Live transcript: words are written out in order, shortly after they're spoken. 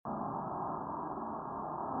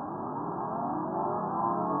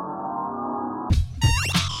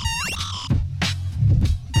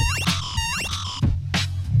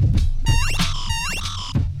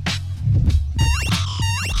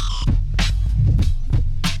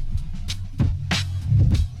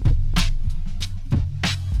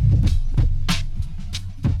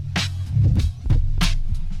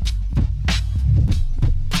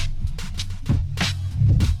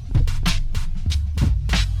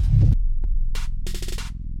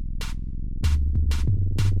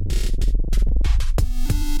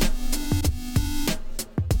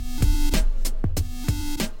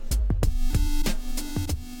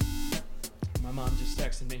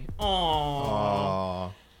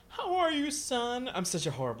son. I'm such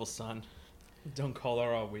a horrible son. Don't call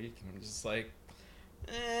her all week. And I'm just like,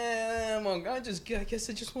 well, I guess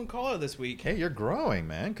I just won't call her this week. Hey, you're growing,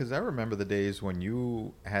 man. Because I remember the days when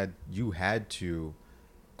you had to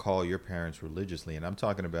call your parents religiously, and I'm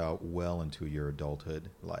talking about well into your adulthood.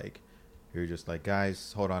 Like, you're just like,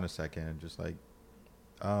 guys, hold on a second. Just like,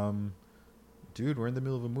 dude, we're in the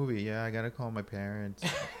middle of a movie. Yeah, I gotta call my parents.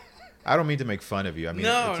 I don't mean to make fun of you. I mean,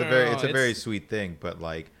 it's a very sweet thing, but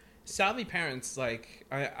like, Salvi parents, like,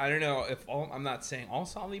 I don't know if I'm not saying all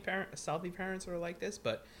Salvi parents are like this,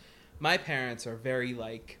 but my parents are very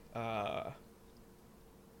like,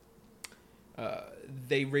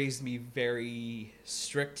 they raised me very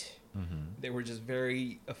strict. mm-hmm. They were just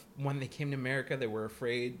very, when they came to America, they were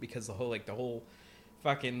afraid because the whole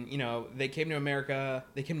fucking, they came to America,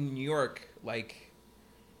 they came to New York, like,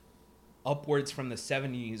 upwards from the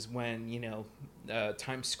 70s when,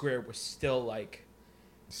 Times Square was still, like,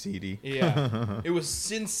 seedy. Yeah. It was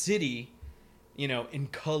Sin City, in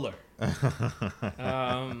color.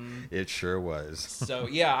 It sure was. So,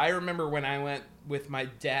 yeah, I remember when I went with my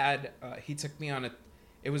dad, he took me on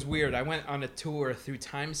it was weird. I went on a tour through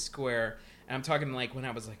Times Square, and I'm talking like when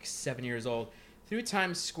I was like 7 years old, through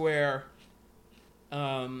Times Square,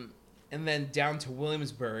 and then down to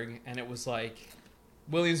Williamsburg, and it was like,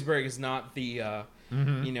 Williamsburg is not the,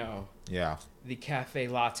 yeah, the cafe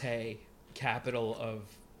latte capital of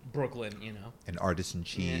Brooklyn, and artisan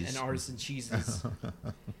cheese. And artisan cheeses.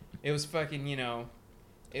 It was fucking,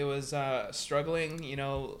 it was struggling,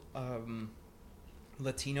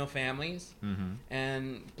 Latino families mm-hmm.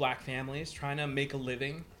 and black families trying to make a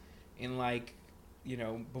living in, like,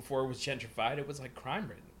 before it was gentrified, it was like crime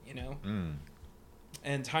ridden, Mm.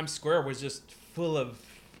 And Times Square was just full of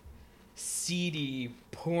seedy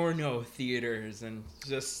porno theaters and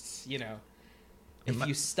just, if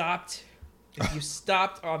you stopped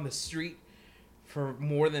on the street for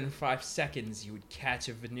more than 5 seconds, you would catch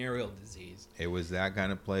a venereal disease. It was that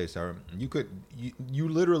kind of place. You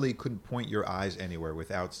literally couldn't point your eyes anywhere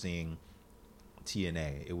without seeing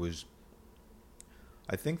TNA. It was,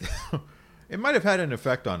 I think, it might have had an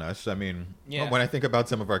effect on us. I mean, when I think about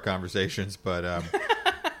some of our conversations, but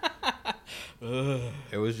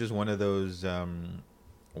it was just one of those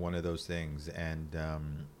things,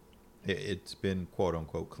 and it's been quote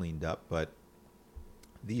unquote cleaned up, but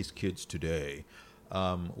these kids today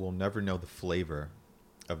will never know the flavor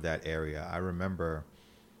of that area. I remember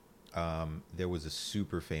there was a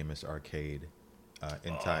super famous arcade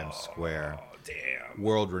in Times Square. Damn.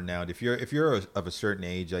 World renowned. If you're of a certain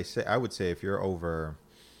age, I would say if you're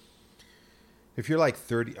like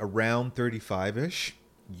 30, around 35ish,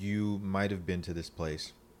 you might have been to this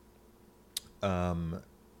place.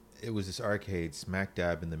 It was this arcade smack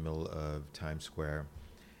dab in the middle of Times Square,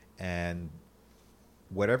 and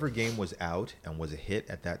whatever game was out and was a hit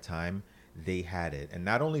at that time, they had it. And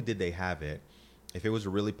not only did they have it, if it was a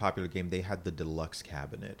really popular game, they had the deluxe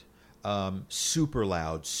cabinet. Super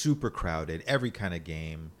loud, super crowded, every kind of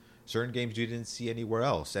game. Certain games you didn't see anywhere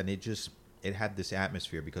else. And it had this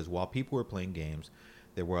atmosphere because while people were playing games,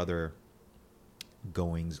 there were other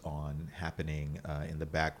goings on happening in the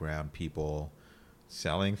background. People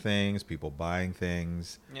selling things, people buying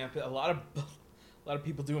things. Yeah, a lot of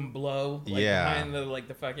people doing blow. Like, behind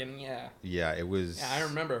the fucking, yeah. Yeah, it was. Yeah, I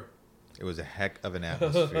remember. It was a heck of an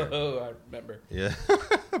atmosphere. Oh, I remember. Yeah.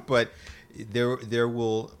 But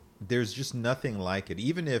there's just nothing like it.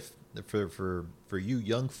 Even if for you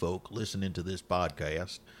young folk listening to this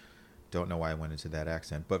podcast, don't know why I went into that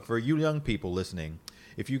accent, but for you young people listening,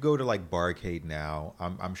 if you go to like Barcade now,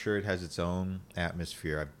 I'm sure it has its own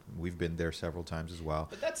atmosphere. We've been there several times as well.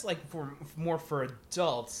 But that's like more for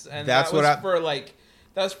adults, and that's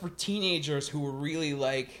that's for teenagers who were really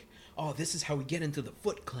like, oh, this is how we get into the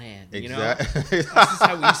Foot Clan. Exactly. This is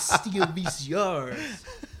how we steal VCRs.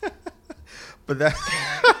 But that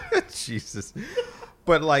Jesus.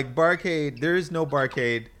 But like Barcade, there is no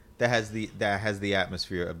Barcade that has the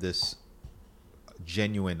atmosphere of this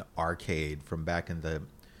genuine arcade from back in the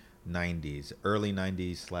 90s, early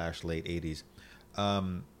 90s / late 80s.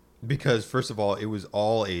 Because first of all, it was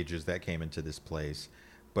all ages that came into this place,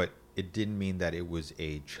 but it didn't mean that it was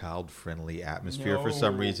a child-friendly atmosphere for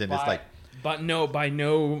some reason. But no, by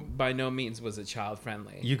no means was it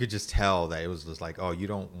child-friendly. You could just tell that it was just like, oh, you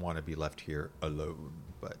don't want to be left here alone.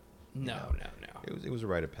 But no. It was a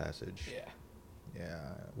rite of passage. Yeah.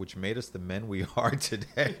 Yeah, which made us the men we are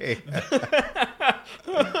today.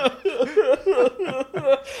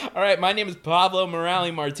 All right, my name is Pablo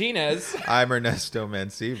Morales Martinez. I'm Ernesto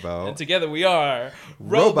Mancibo. And together we are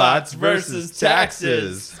Robots versus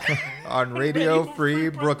Taxes on Radio Free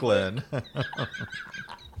Brooklyn.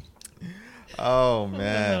 Oh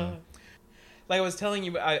man. Like I was telling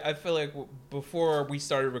you, I feel like before we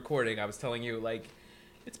started recording, I was telling you, like,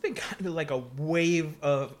 it's been kind of like a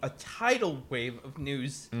tidal wave of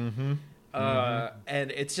news. Mm-hmm.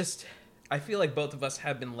 And it's just, I feel like both of us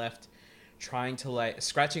have been left trying to, like,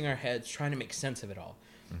 scratching our heads, trying to make sense of it all.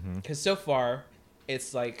 Because so far,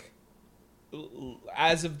 it's like,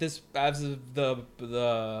 as of the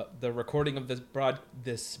recording of this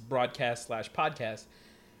broadcast / podcast,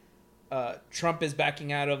 Trump is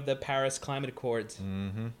backing out of the Paris Climate Accords.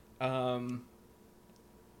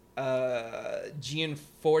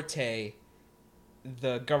 Gianforte,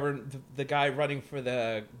 the guy running for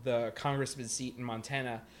the congressman seat in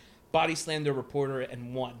Montana, body slammed a reporter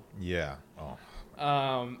and won. Yeah. Oh.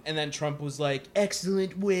 And then Trump was like,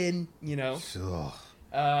 "Excellent win," you know. Ugh.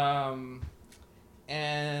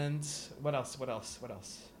 And what else?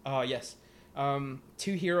 Oh yes,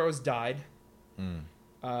 2 heroes died.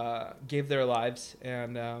 Gave their lives,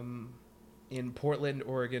 and in Portland,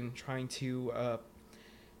 Oregon, trying to,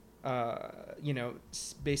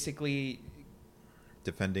 basically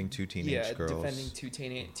Defending 2 teenage girls. defending 2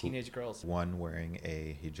 teenage girls. One wearing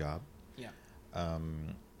a hijab. Yeah.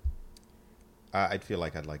 I'd feel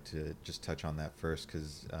like I'd like to just touch on that first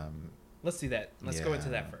because. Let's do that. Let's go into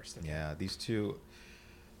that first. Okay. Yeah, these two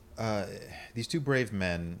brave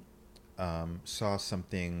men saw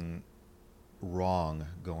something wrong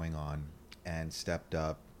going on and stepped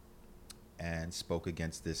up and spoke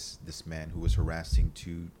against this man who was harassing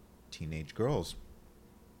 2 teenage girls.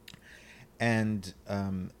 And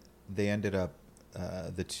they ended up,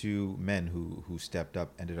 the 2 men who stepped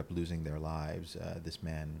up ended up losing their lives. This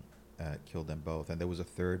man killed them both, and there was a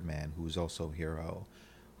third man who was also a hero,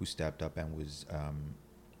 who stepped up and was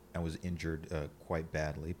injured quite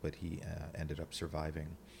badly, but he ended up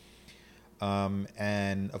surviving.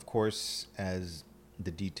 And of course, as the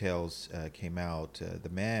details came out, the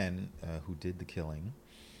man who did the killing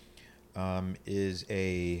is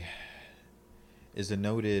a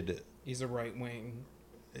noted. He's a right wing,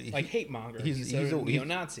 like, hate monger. He's a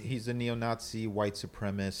neo-Nazi. He's a neo-Nazi, white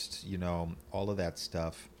supremacist. All of that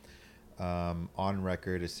stuff. On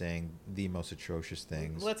record as saying the most atrocious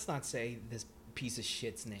things. Let's not say this piece of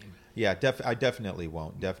shit's name. Yeah, I definitely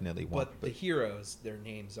won't. Definitely won't. But the heroes, their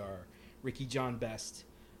names are Ricky John Best,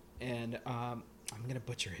 and I'm gonna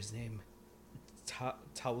butcher his name,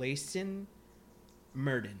 Talason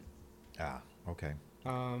Murden. Ah, okay.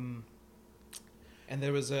 And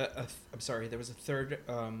there was there was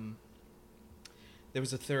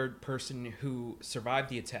a third person who survived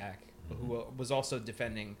the attack, who was also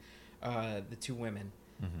defending the 2 women,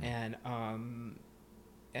 and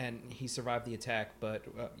he survived the attack. But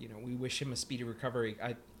we wish him a speedy recovery.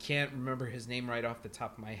 I can't remember his name right off the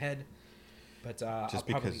top of my head, but just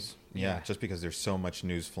because there's so much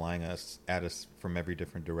news flying at us from every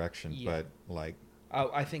different direction. Yeah. But like,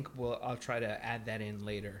 I think I'll try to add that in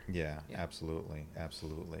later. Yeah. Absolutely.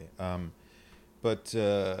 But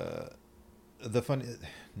the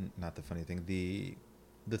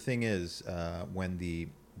thing is, when the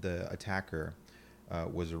attacker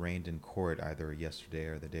was arraigned in court either yesterday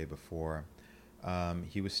or the day before,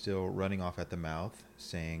 he was still running off at the mouth,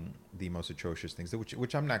 saying the most atrocious things,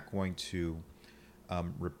 which I'm not going to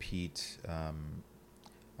repeat.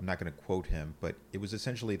 I'm not going to quote him, but it was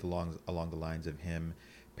essentially along the lines of him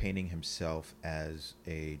painting himself as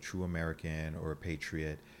a true American or a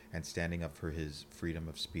patriot and standing up for his freedom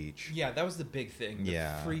of speech. Yeah, that was the big thing.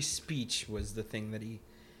 Free speech was the thing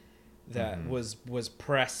that was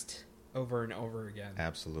pressed over and over again.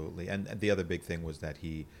 Absolutely. And the other big thing was that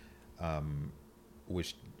he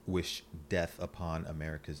wished death upon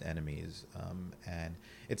America's enemies. And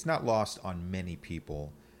it's not lost on many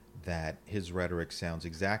people that his rhetoric sounds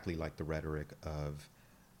exactly like the rhetoric of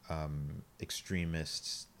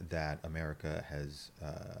extremists that America has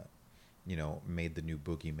made the new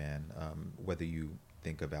boogeyman. Whether you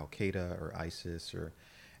think of Al-Qaeda or ISIS or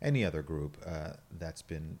any other group that's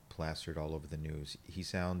been plastered all over the news, he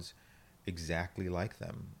sounds exactly like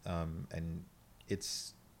them. And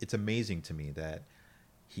it's amazing to me that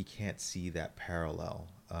he can't see that parallel.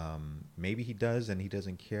 Maybe he does and he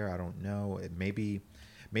doesn't care. I don't know. Maybe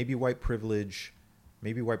white privilege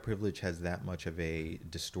has that much of a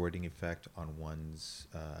distorting effect on one's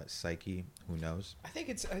psyche. Who knows? I think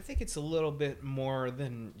it's a little bit more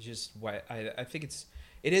than just white. I think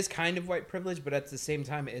it is kind of white privilege, but at the same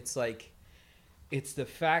time, it's like, it's the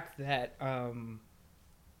fact that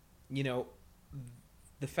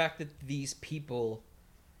the fact that these people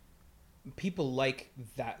like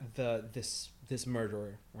that this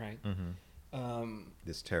murderer, right?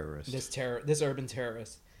 This terrorist, this urban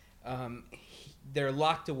terrorist, they're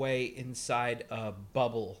locked away inside a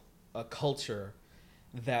bubble, a culture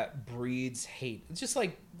that breeds hate. It's just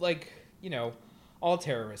like all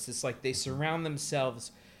terrorists. It's like they surround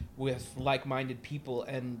themselves with like-minded people,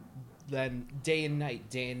 and then day and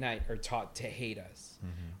night, are taught to hate us.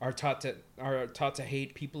 Are taught to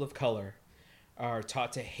hate people of color. Are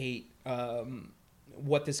taught to hate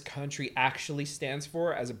what this country actually stands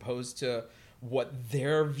for, as opposed to what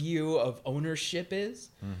their view of ownership is.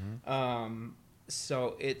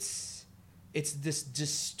 So it's this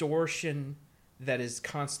distortion that is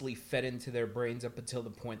constantly fed into their brains up until the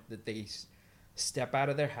point that they step out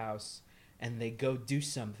of their house and they go do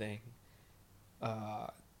something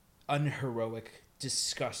unheroic,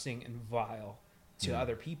 disgusting, and vile to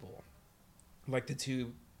other people. Like the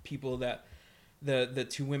two people that the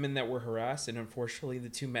two women that were harassed, and unfortunately the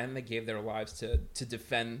two men that gave their lives to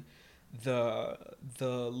defend the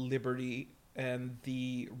liberty and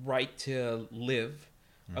the right to live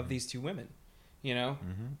of these two women,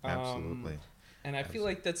 Absolutely. And I feel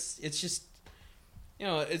like it's just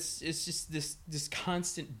it's just this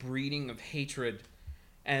constant breeding of hatred,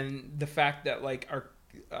 and the fact that like our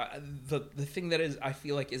the thing that is, I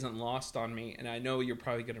feel like, isn't lost on me, and I know you're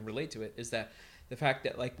probably going to relate to it, is that the fact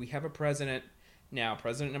that like we have a president now,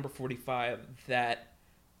 president number 45, that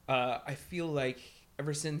I feel like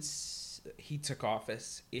ever since he took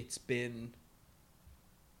office, it's been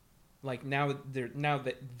like now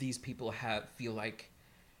that these people feel like,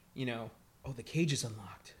 oh, the cage is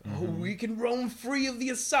unlocked. Oh, we can roam free of the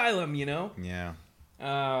asylum, Yeah.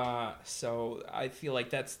 So I feel like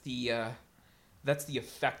that's the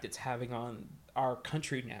effect it's having on our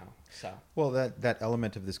country now. So Well, that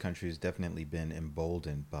element of this country has definitely been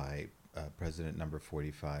emboldened by President number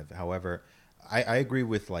 45. However, I agree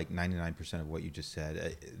with like 99% of what you just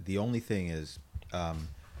said. The only thing is,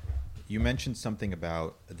 you mentioned something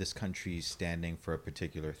about this country standing for a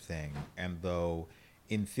particular thing. And though,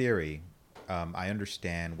 in theory, I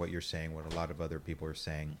understand what you're saying, what a lot of other people are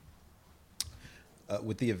saying.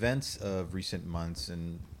 With the events of recent months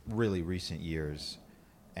and really recent years,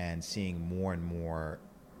 and seeing more and more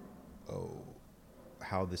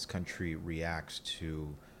how this country reacts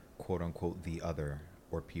to quote unquote the other,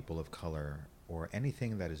 or people of color, or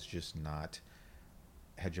anything that is just not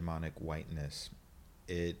hegemonic whiteness,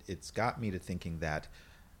 it's got me to thinking that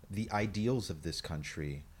the ideals of this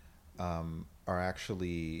country are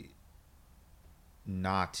actually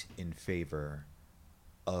not in favor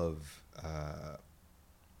of a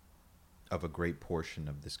great portion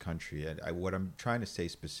of this country. And what I'm trying to say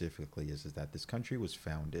specifically is that this country was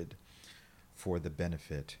founded for the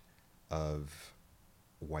benefit of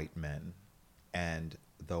white men. And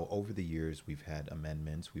though over the years we've had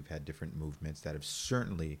amendments, we've had different movements that have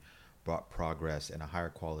certainly brought progress and a higher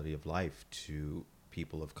quality of life to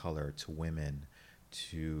people of color, to women,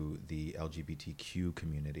 to the LGBTQ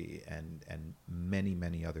community, and many,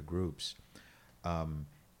 many other groups.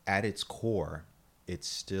 At its core, it's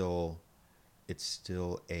still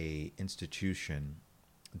a institution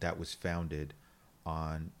that was founded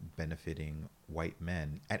on benefiting white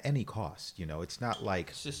men at any cost. It's not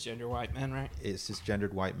like cisgender white men, right? It's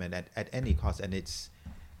cisgendered white men at any cost. And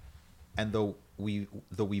though we've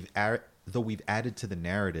added to the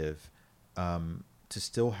narrative, to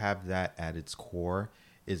still have that at its core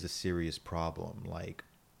is a serious problem. Like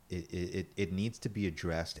it needs to be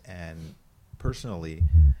addressed. And personally,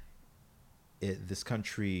 this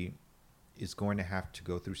country is going to have to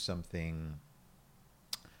go through something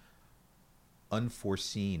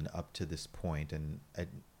unforeseen up to this point. And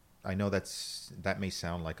I know that may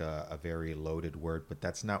sound like a very loaded word, but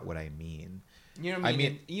that's not what I mean. You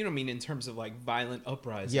don't mean in terms of like violent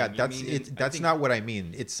uprising. Yeah, that's not what I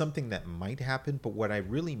mean. It's something that might happen, but what I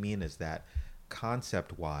really mean is that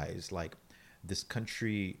concept-wise, like, this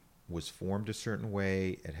country was formed a certain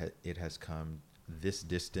way. It has come this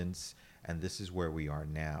distance, and this is where we are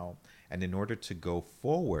now. And in order to go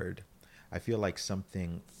forward, I feel like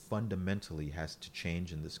something fundamentally has to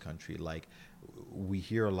change in this country. Like, we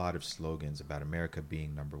hear a lot of slogans about America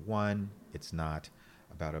being number one. It's not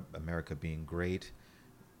about America being great.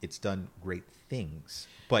 It's done great things,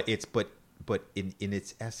 but in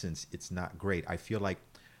its essence, it's not great. I feel like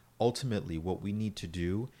ultimately what we need to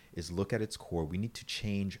do is look at its core. We need to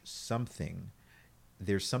change something.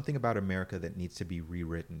 There's something about America that needs to be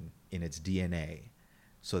rewritten in its DNA,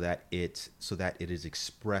 so that it is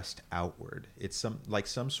expressed outward. It's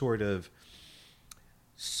some sort of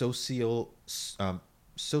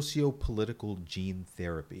socio-political gene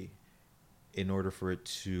therapy in order for it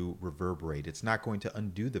to reverberate. It's not going to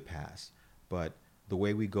undo the past, but the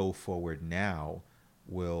way we go forward now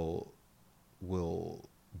will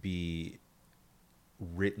be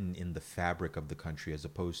written in the fabric of the country, as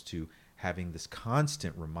opposed to having this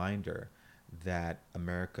constant reminder that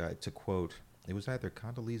America, to quote, it was either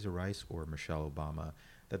Condoleezza Rice or Michelle Obama,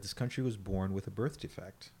 that this country was born with a birth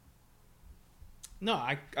defect. No,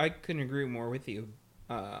 I couldn't agree more with you.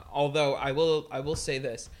 Although I will say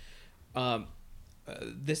this,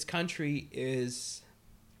 this country is,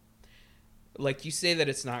 like you say that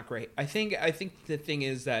it's not great. I think the thing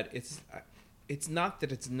is that it's not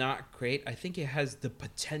that it's not great. I think it has the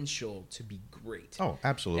potential to be great. Oh,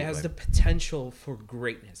 absolutely. It has the potential for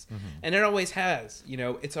greatness, Mm-hmm. and it always has. You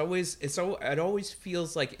know, it always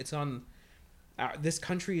feels like it's on. This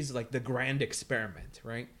country is like the grand experiment,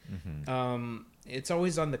 right? Mm-hmm. It's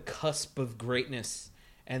always on the cusp of greatness,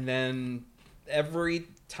 and then every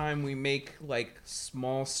time we make like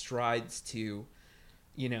small strides to,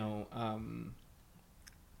 you know,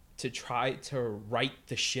 to try to right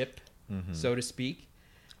the ship, Mm-hmm. so to speak,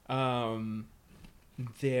 there's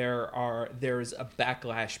a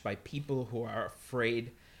backlash by people who are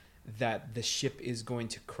afraid that the ship is going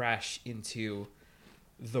to crash into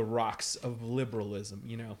the rocks of liberalism,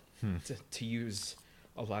 you know, to use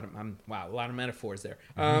a lot of a lot of metaphors there.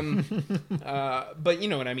 But you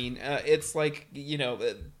know what I mean. It's like, you know,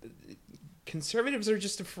 conservatives are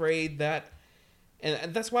just afraid that,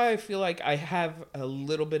 and that's why I feel like I have a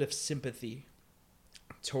little bit of sympathy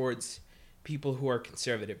towards people who are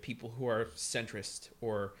conservative, people who are centrist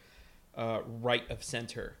or right of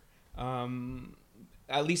center.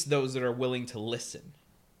 At least those that are willing to listen,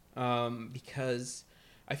 because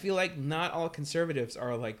I feel like not all conservatives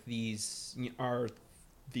are like these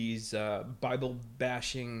Bible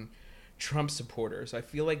bashing Trump supporters. I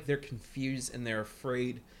feel like they're confused and they're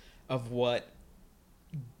afraid of what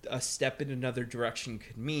a step in another direction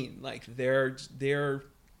could mean. Like they're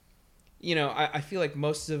you know, I feel like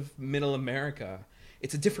most of middle America,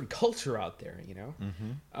 it's a different culture out there, you know.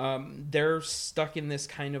 Mm-hmm. They're stuck in this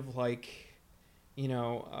kind of like, you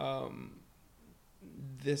know,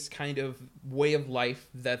 this kind of way of life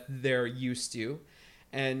that they're used to.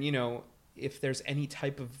 And, you know, if there's any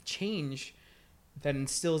type of change, that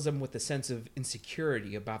instills them with a sense of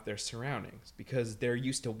insecurity about their surroundings because they're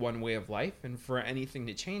used to one way of life. And for anything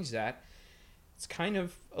to change that, it's kind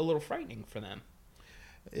of a little frightening for them.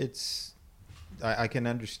 I can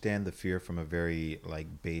understand the fear from a very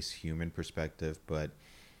like base human perspective, but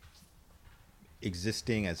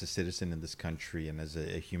existing as a citizen in this country and as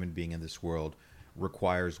a human being in this world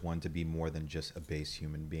requires one to be more than just a base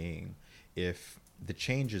human being. If the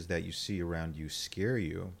changes that you see around you scare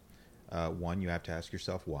you, one, you have to ask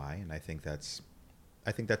yourself why, and I think that's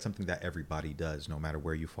something that everybody does, no matter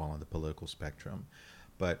where you fall on the political spectrum.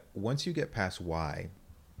 But once you get past why,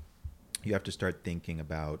 you have to start thinking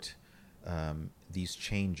about these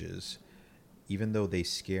changes. Even though they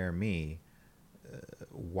scare me,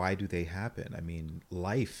 why do they happen? I mean,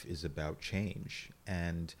 life is about change.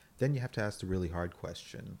 And then you have to ask the really hard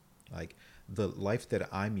question, like, the life that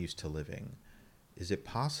I'm used to living, is it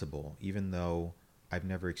possible, even though I've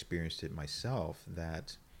never experienced it myself,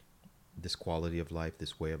 that this quality of life,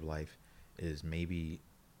 this way of life, is maybe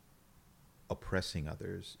oppressing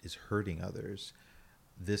others, is hurting others?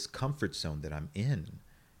 This comfort zone that I'm in,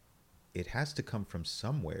 it has to come from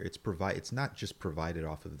somewhere. It's not just provided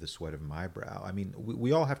off of the sweat of my brow. I mean,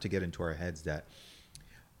 we all have to get into our heads that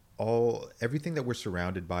everything that we're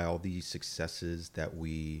surrounded by, all these successes that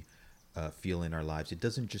we feel in our lives, it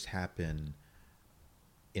doesn't just happen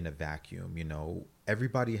in a vacuum. You know,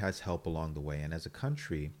 everybody has help along the way, and as a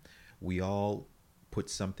country, we all put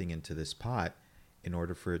something into this pot in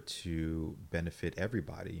order for it to benefit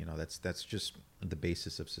everybody. You know, that's just the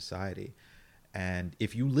basis of society. And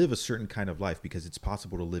if you live a certain kind of life, because it's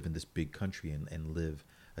possible to live in this big country and live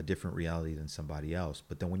a different reality than somebody else,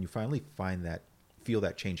 but then when you finally feel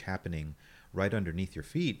that change happening right underneath your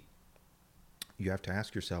feet, you have to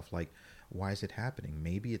ask yourself, like, why is it happening?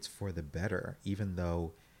 Maybe it's for the better, even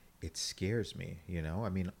though it scares me. You know, I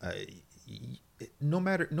mean, no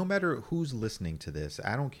matter who's listening to this,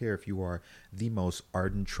 I don't care if you are the most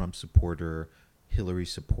ardent Trump supporter, Hillary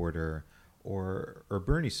supporter, or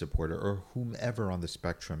Bernie supporter, or whomever on the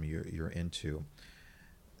spectrum you're into.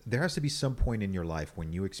 There has to be some point in your life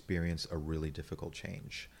when you experience a really difficult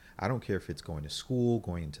change. I don't care if it's going to school,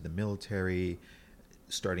 going into the military,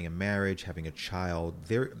 starting a marriage, having a child.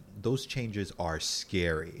 Those changes are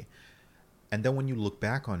scary. And then when you look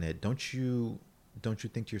back on it, don't you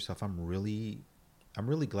think to yourself, I'm really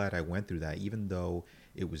glad I went through that, even though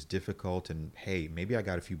it was difficult, and hey, maybe I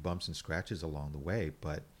got a few bumps and scratches along the way,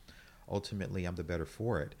 but ultimately I'm the better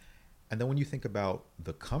for it. And then when you think about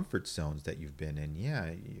the comfort zones that you've been in,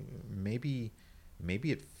 yeah, maybe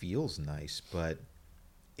maybe it feels nice, but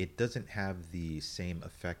it doesn't have the same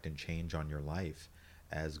effect and change on your life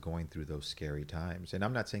as going through those scary times. And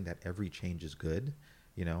I'm not saying that every change is good.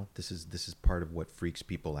 This is part of what freaks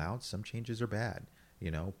people out. Some changes are bad,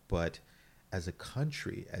 but as a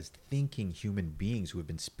country, as thinking human beings who have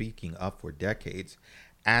been speaking up for decades,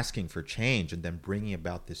 asking for change and then bringing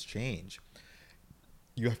about this change,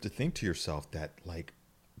 you have to think to yourself that, like,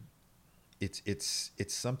 it's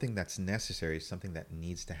something that's necessary, something that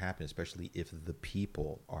needs to happen, especially if the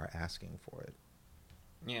people are asking for it.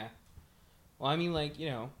 Yeah. Well, I mean, like,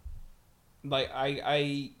 like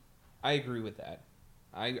I agree with that.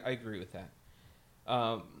 I agree with that.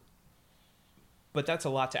 But that's a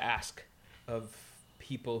lot to ask of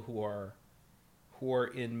people who are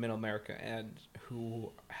in Middle America and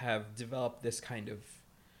who have developed this kind of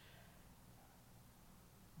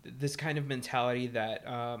mentality that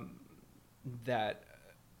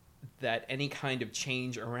that any kind of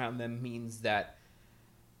change around them means that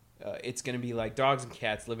it's going to be like dogs and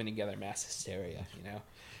cats living together, mass hysteria.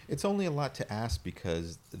 It's only a lot to ask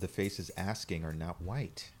because the faces asking are not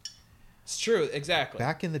white. It's true, exactly.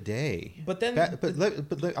 Back in the day, but then,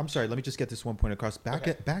 I'm sorry. Let me just get this one point across.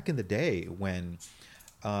 Back in the day when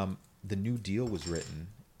the New Deal was written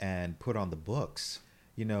and put on the books,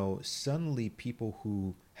 suddenly people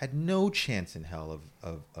who had no chance in hell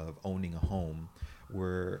of owning a home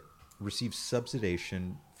received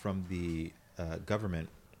subsidization from the government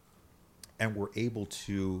and were able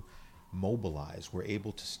to mobilize, were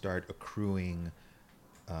able to start accruing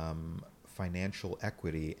financial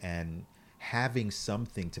equity and having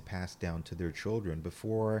something to pass down to their children.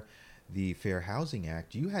 Before the Fair Housing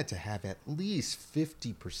Act, you had to have at least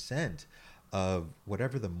 50% of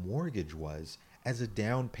whatever the mortgage was as a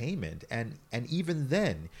down payment, and even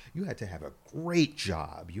then you had to have a great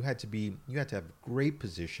job, you had to have a great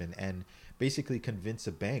position and basically convince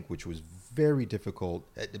a bank, which was very difficult.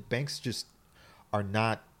 Banks just are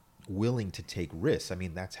not willing to take risks. I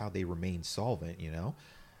mean, that's how they remain solvent.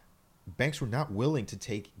 Banks were not willing to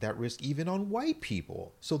take that risk even on white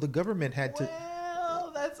people, so the government had to.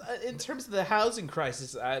 Well, that's in terms of the housing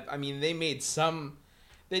crisis. I mean, they made some.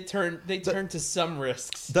 They turned to some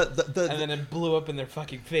risks, and then it blew up in their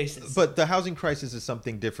fucking faces. But the housing crisis is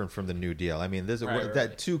something different from the New Deal. I mean, there's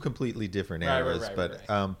two completely different eras.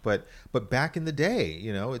 But back in the day,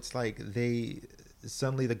 it's like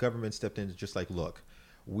suddenly the government stepped in, just like, look,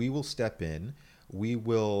 we will step in, we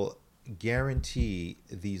will guarantee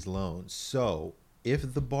these loans. So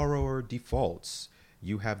if the borrower defaults,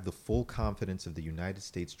 you have the full confidence of the United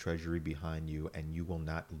States Treasury behind you, and you will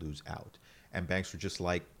not lose out. And banks were just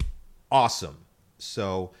like, awesome.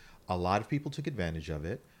 So a lot of people took advantage of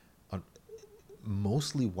it.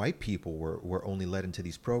 Mostly white people were only led into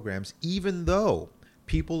these programs, even though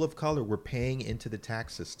people of color were paying into the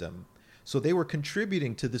tax system. So they were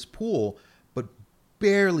contributing to this pool, but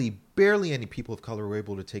barely any people of color were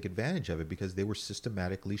able to take advantage of it because they were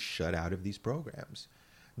systematically shut out of these programs.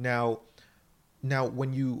 Now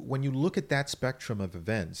when you look at that spectrum of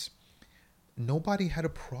events, nobody had a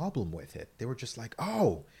problem with it. They were just like,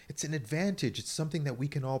 oh, it's an advantage. It's something that we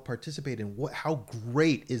can all participate in. How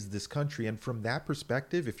great is this country? And from that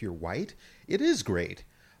perspective, if you're white, it is great.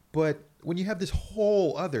 But when you have this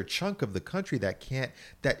whole other chunk of the country that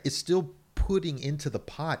is still putting into the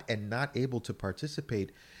pot and not able to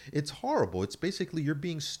participate, it's horrible. It's basically you're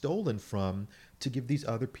being stolen from to give these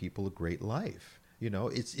other people a great life.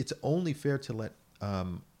 It's only fair to let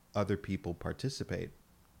other people participate.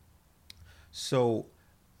 So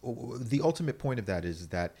the ultimate point of that is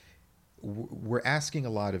that we're asking a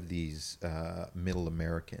lot of these middle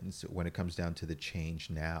Americans when it comes down to the change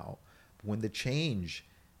now. When the change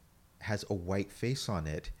has a white face on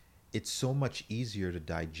it, it's so much easier to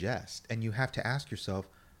digest. And you have to ask yourself,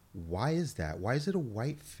 why is that? Why is it a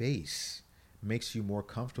white face makes you more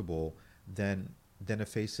comfortable than a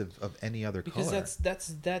face of any other color? Because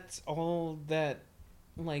that's all that,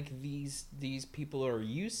 like, these people are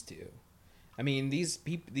used to. I mean, these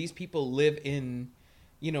people live in,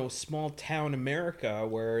 small town America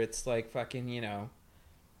where it's like fucking,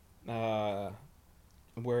 where,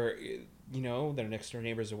 their next door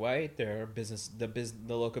neighbors are white, their the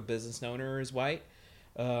local business owner is white,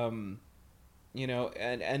 and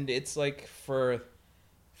it's like for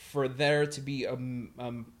there to be a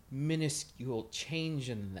minuscule change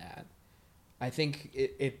in that, I think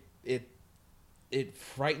it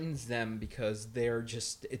frightens them because they're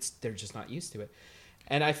just not used to it.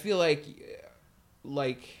 And I feel like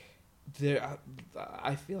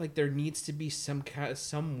there needs to be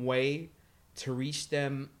some way to reach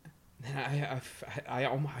them. And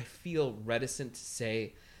I feel reticent to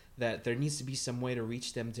say that there needs to be some way to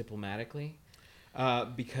reach them diplomatically,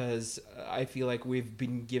 because I feel like we've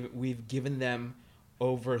given them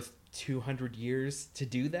over 200 years to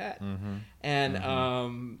do that,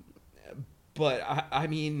 and but I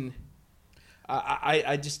mean,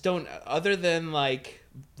 I just don't. Other than like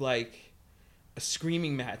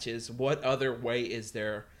screaming matches, what other way is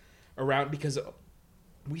there around? Because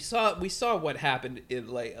we saw what happened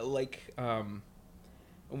in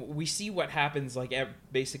we see what happens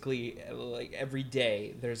basically like every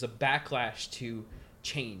day. There's a backlash to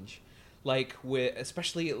change, like with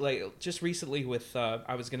especially like just recently with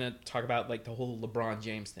I was gonna talk about like the whole LeBron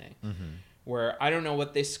James thing, where I don't know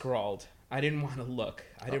what they scrawled. I didn't want to look.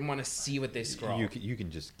 I didn't want to see what they scrawled. You can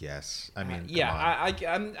just guess. I mean, yeah,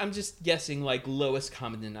 I'm just guessing like lowest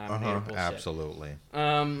common denominator bullshit. Absolutely.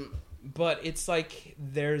 But it's like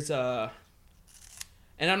there's and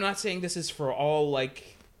I'm not saying this is for all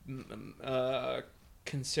like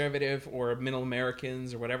conservative or middle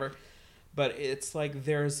Americans or whatever, but it's like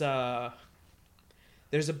there's a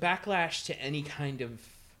backlash to any kind of.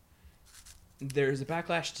 There's a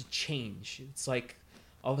backlash to change. It's like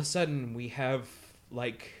all of a sudden we have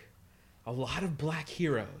like a lot of black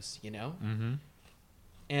heroes, you know,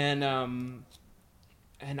 and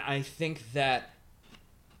I think that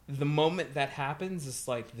the moment that happens is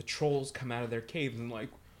like the trolls come out of their caves and like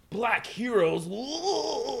black heroes,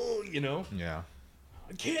 you know. Yeah.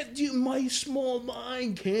 I can't do, my small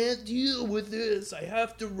mind can't deal with this. I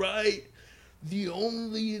have to write the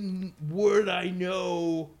only word I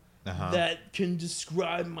know that can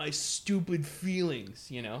describe my stupid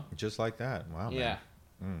feelings, you know? Just like that. Wow, yeah.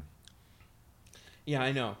 man. Yeah,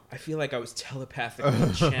 I know. I feel like I was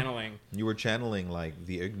telepathically channeling. You were channeling like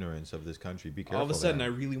the ignorance of this country. Be careful. All of a sudden, I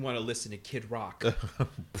really want to listen to Kid Rock.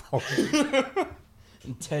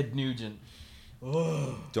 And Ted Nugent.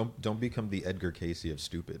 Oh. Don't become the Edgar Casey of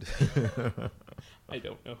stupid. I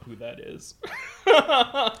don't know who that is.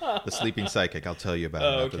 The sleeping psychic. I'll tell you about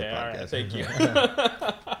it after the podcast. All right, thank you.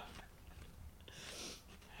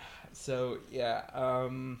 So yeah,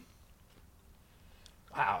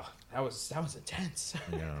 wow, that was intense.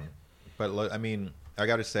 Yeah, but I mean, I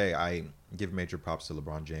got to say, I give major props to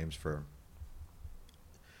LeBron James for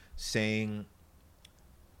saying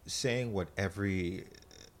what every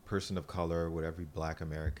person of color, what every black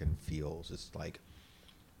American feels. It's like,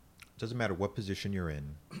 it doesn't matter what position you're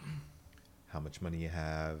in, how much money you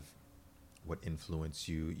have, what influence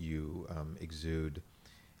you exude.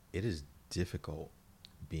 It is difficult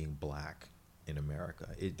being black in America.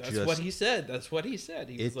 That's what he said.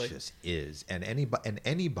 He was like, just is. And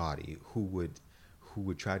anybody who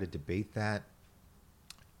would try to debate that,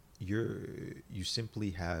 you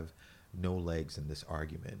simply have no legs in this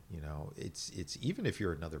argument. You know, it's even if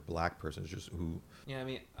you're another black person, it's just who. Yeah, I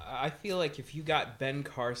mean, I feel like if you got Ben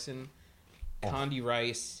Carson, Condi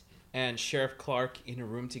Rice, and Sheriff Clark in a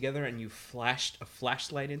room together, and you flashed a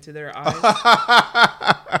flashlight into their eyes,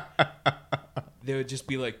 they would just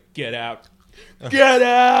be like, "Get out, get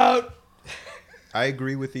out." I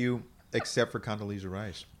agree with you, except for Condoleezza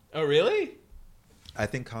Rice. Oh, really? I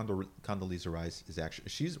think Condoleezza Rice is actually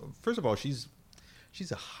she's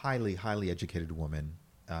a highly educated woman,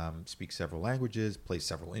 speaks several languages, plays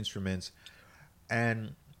several instruments,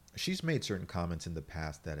 and she's made certain comments in the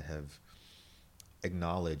past that have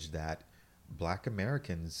acknowledged that black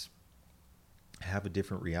Americans have a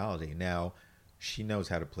different reality. Now, she knows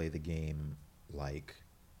how to play the game, like,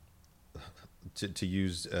 to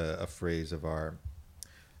use a phrase of our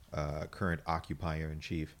current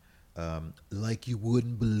occupier-in-chief, like you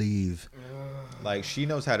wouldn't believe. Like, she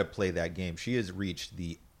knows how to play that game. She has reached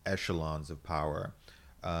the echelons of power,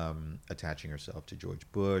 attaching herself to George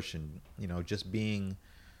Bush and, you know, just being...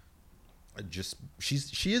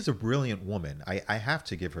 she is a brilliant woman. I have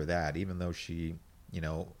to give her that, even though she, you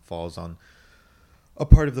know, falls on a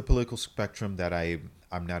part of the political spectrum that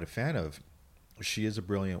I'm not a fan of. She is a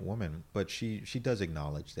brilliant woman, but she does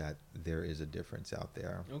acknowledge that there is a difference out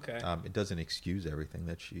there. Okay. It doesn't excuse everything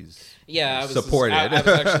that she's supported. I was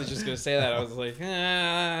actually just going to say that. I was like,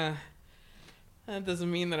 that doesn't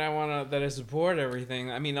mean that I support everything.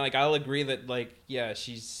 I mean, like, I'll agree that, like, yeah,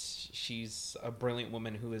 she's a brilliant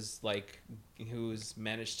woman who's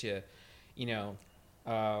managed to, you know,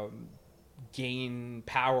 gain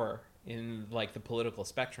power in like the political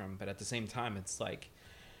spectrum, but at the same time, it's like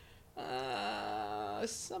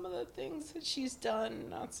some of the things that she's done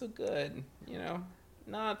not so good, you know,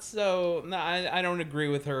 not so. No, I don't agree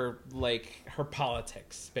with her, like her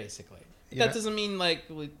politics, basically. Yeah. That doesn't mean like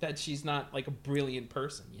that she's not like a brilliant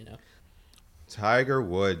person, you know. Tiger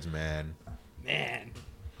Woods, man. Man.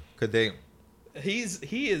 Could they? He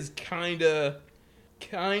is kind of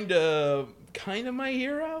kind of my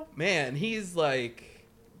hero. Man, he's like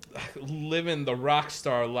living the rock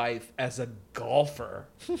star life as a golfer.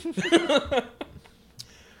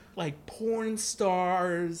 Like porn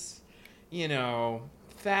stars, you know,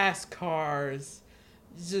 fast cars,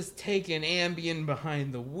 just taking Ambien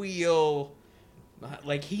behind the wheel.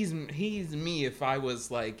 Like he's me if I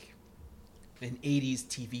was like an 80s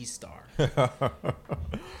TV star.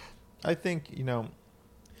 I think, you know,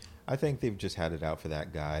 I think they've just had it out for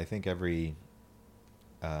that guy. I think every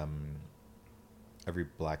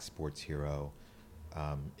black sports hero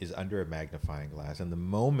is under a magnifying glass, and the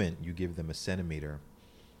moment you give them a centimeter,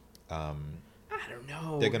 I don't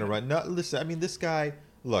know. they're gonna run. No, listen. I mean, this guy.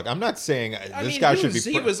 Look, I'm not saying I this mean, guy he should was,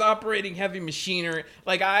 be. he was operating heavy machinery.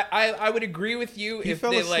 Like I would agree with you He if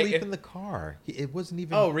fell they asleep like. in the car. It wasn't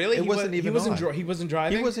even. Oh really? It wasn't even. He wasn't. on. He wasn't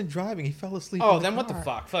driving. He wasn't driving. He fell asleep. Oh, in the then what the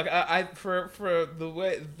car. fuck? Fuck. For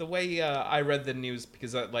the way I read the news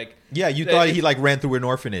because like. Yeah, you the- thought he like ran through an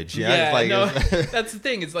orphanage. Yeah, it's no, like, that's the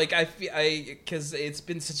thing. It's like because it's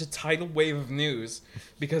been such a tidal wave of news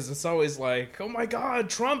because it's always like, oh my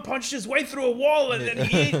god, Trump punched his way through a wall and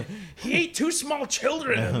then he ate two small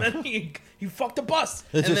children and then he fucked a bus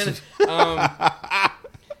and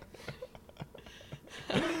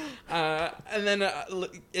then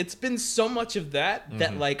it's been so much of that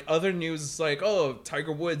like other news is like, oh,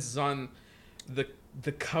 Tiger Woods is on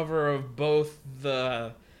the cover of both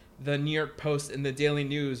the New York Post and the Daily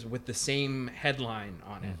News with the same headline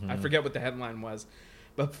on it. I forget what the headline was,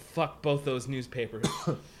 but fuck both those newspapers.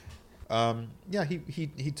 yeah,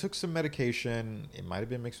 he took some medication. It might have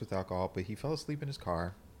been mixed with alcohol, but he fell asleep in his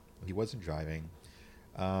car. He wasn't driving.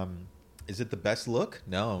 Is it the best look?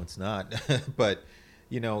 No, it's not. But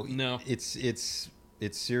you know, No. it's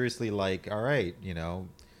seriously like, all right, you know,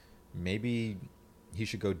 maybe he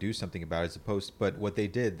should go do something about it as opposed. But what they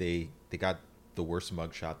did, they got the worst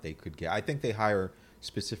mugshot they could get. I think they hire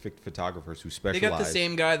specific photographers who They specialize. got the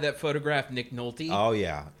same guy that photographed Nick Nolte. Oh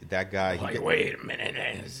yeah, that guy. Like, wait a minute,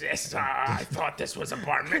 is this? I thought this was a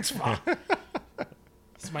bar mitzvah.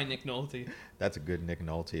 It's my Nick Nolte. That's a good Nick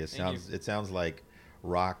Nolte. It Thank sounds sounds like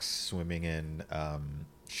rocks swimming in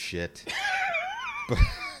shit.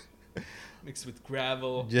 Mixed with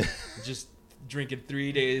gravel, Yeah. just drinking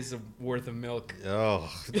 3 days of worth of milk. Oh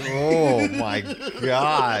my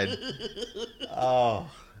god. Oh,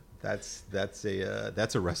 that's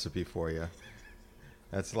a recipe for you.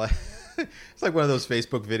 That's like it's like one of those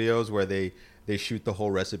Facebook videos where they shoot the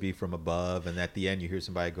whole recipe from above, and at the end you hear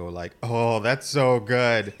somebody go like, "Oh, that's so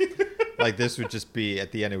good." Like this would just be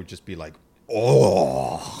at the end. It would just be like,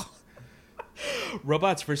 "Oh."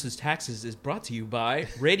 Robots versus Taxes is brought to you by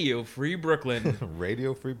Radio Free Brooklyn.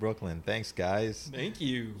 Radio Free Brooklyn. Thanks, guys. Thank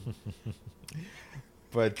you.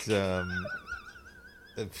 But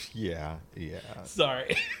yeah.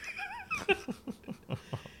 Sorry.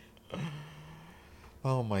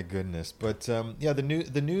 Oh my goodness. But yeah, the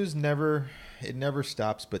news never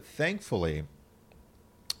stops. But thankfully,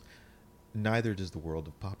 neither does the world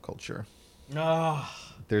of pop culture.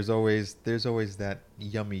 Ah. There's always that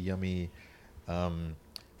yummy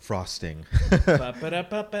frosting.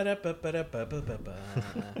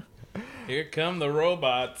 Here come the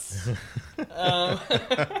robots.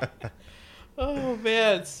 Oh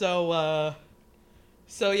man, so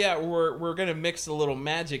yeah, we're gonna mix a little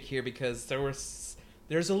magic here because there's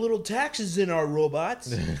a little taxes in our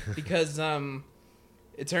robots because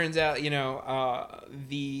it turns out, you know,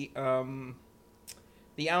 the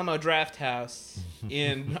Alamo Draft House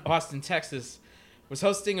in Austin, Texas was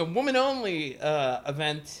hosting a woman-only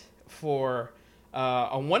event for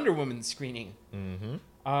a Wonder Woman screening. Mm-hmm.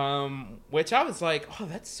 Which I was like, oh,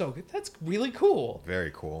 that's so good. That's really cool.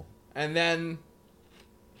 Very cool. And then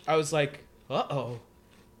I was like, uh-oh,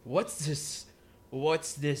 what's this?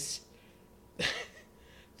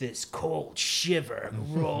 This cold shiver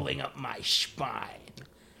rolling up my spine.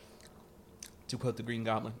 To quote the Green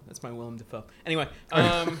Goblin. That's my Willem Dafoe. Anyway,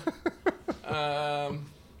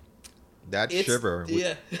 That shiver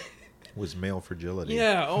yeah. was male fragility.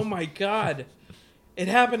 Yeah, oh my God. It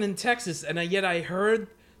happened in Texas, and yet I heard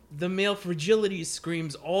the male fragility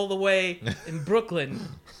screams all the way in Brooklyn.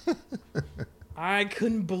 I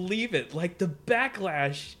couldn't believe it. Like, the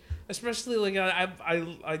backlash, especially, like,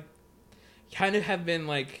 I kind of have been,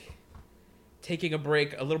 like, taking a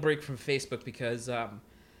little break from Facebook because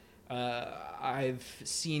I've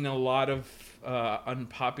seen a lot of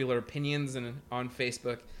unpopular opinions on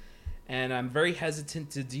Facebook, and I'm very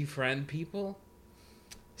hesitant to defriend people.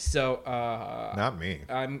 So, Not me.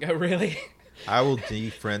 I'm really... I will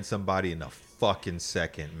defriend somebody in a fucking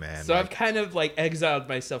second, man. So I've kind of like exiled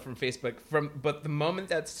myself from Facebook but the moment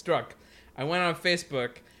that struck, I went on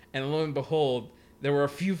Facebook, and lo and behold, there were a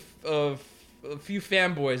few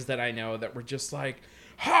fanboys that I know that were just like,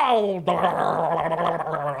 how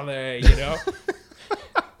dare they, you know?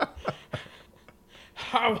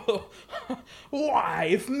 How? Why?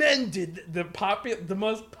 If men did the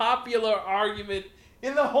most popular argument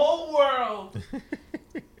in the whole world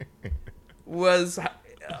was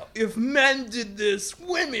if men did this,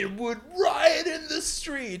 women would riot in the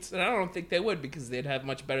streets. And I don't think they would, because they'd have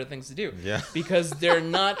much better things to do. Yeah. Because they're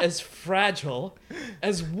not as fragile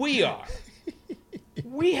as we are.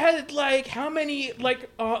 We had like how many, like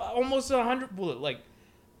almost 100, like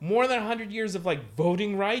more than 100 years of like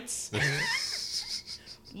voting rights.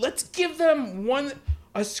 Let's give them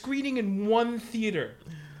a screening in one theater,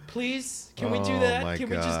 please. Can we do that? Can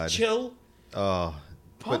we just chill? Oh,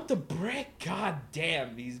 Pump the brake. God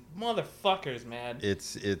damn, these motherfuckers, man.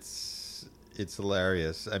 it's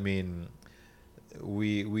hilarious. I mean,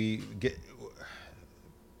 we get,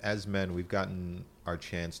 as men, we've gotten our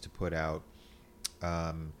chance to put out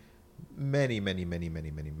many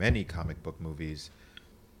comic book movies.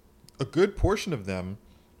 A good portion of them,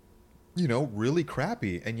 you know, really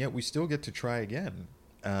crappy, and yet we still get to try again,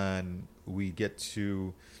 and we get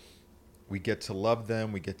to love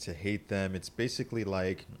them, we get to hate them. It's basically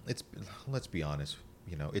like, let's be honest,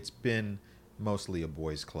 you know, it's been mostly a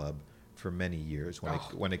boys' club for many years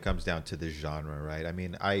when it comes down to this genre, right? I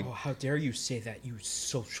mean, how dare you say that, you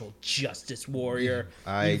social justice warrior,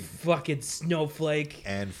 you fucking snowflake.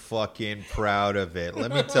 And fucking proud of it.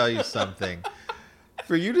 Let me tell you something.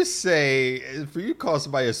 For you to call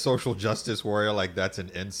somebody a social justice warrior like that's an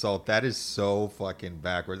insult, that is so fucking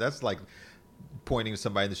backward. That's like pointing to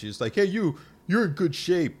somebody in the shoes like, hey, you're in good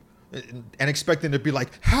shape, and expecting to be like,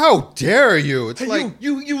 how dare you? It's hey, like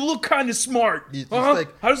you look kind of smart. It's like,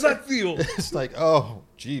 how does that feel? It's like, oh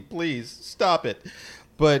gee, please stop it.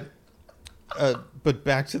 But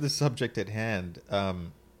back to the subject at hand.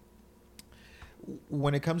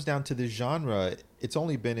 When it comes down to this genre, it's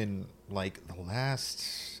only been in like the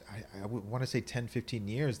last, I would want to say 10, 15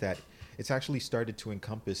 years that it's actually started to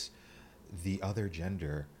encompass the other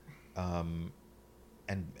gender. And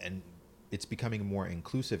it's becoming more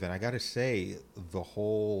inclusive. And I got to say, the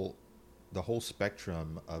whole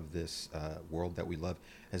spectrum of this world that we love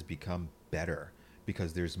has become better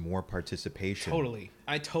because there's more participation. Totally.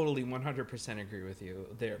 I totally 100% agree with you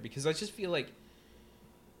there, because I just feel like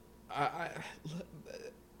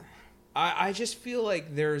I just feel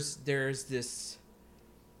like there's this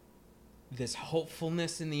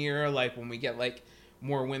hopefulness in the air, like when we get like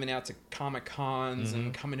more women out to Comic Cons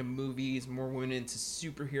and coming to movies, more women into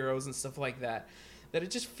superheroes and stuff like that, that it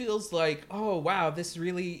just feels like, oh wow,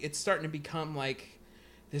 it's starting to become like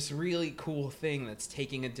this really cool thing that's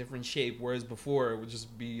taking a different shape, whereas before it would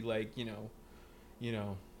just be like,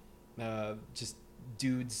 just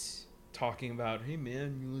dudes talking about, hey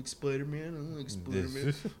man, you like Spider-Man? I like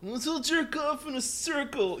Spider-Man. Let's all jerk off in a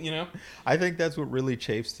circle, you know? I think that's what really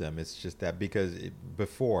chafes them. It's just that because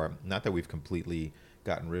before, not that we've completely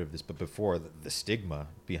gotten rid of this, but before, the stigma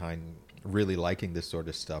behind really liking this sort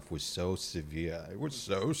of stuff was so severe. It was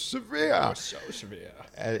so severe.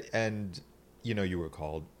 And you know, you were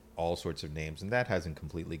called all sorts of names, and that hasn't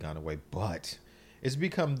completely gone away, but it's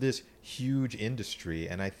become this huge industry,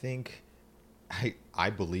 and I think I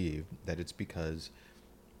believe that it's because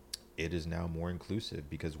it is now more inclusive,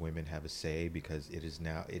 because women have a say, because it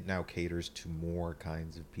now caters to more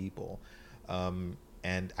kinds of people.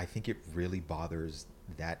 And I think it really bothers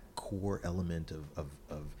that core element of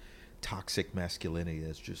toxic masculinity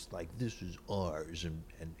that's just like, this is ours, and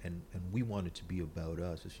we want it to be about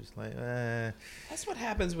us. It's just like, That's what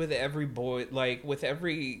happens with every boy, like with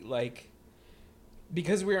every, like,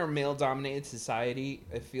 because we are a male-dominated society,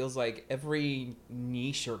 it feels like every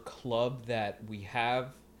niche or club that we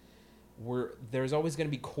have, there's always going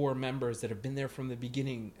to be core members that have been there from the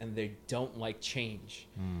beginning, and they don't like change.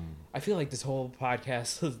 I feel like this whole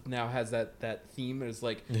podcast now has that theme. It's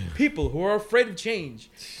like people who are afraid of change.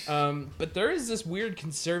 But there is this weird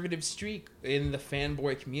conservative streak in the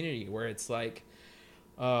fanboy community where it's like,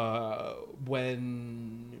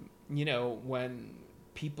 when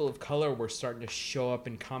people of color were starting to show up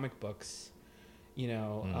in comic books,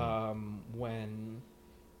 when,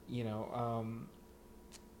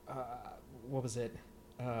 what was it?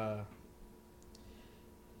 There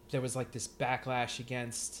was like this backlash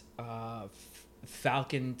against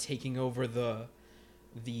Falcon taking over the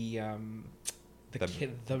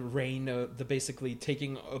reign of basically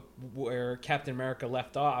taking up where Captain America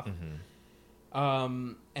left off.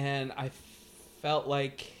 And I felt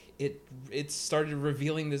like it started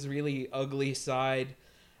revealing this really ugly side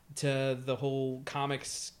to the whole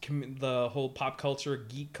comics, the whole pop culture,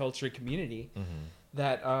 geek culture community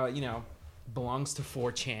that belongs to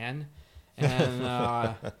 4chan, and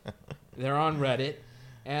they're on Reddit,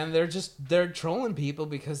 and they're trolling people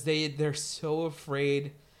because they're so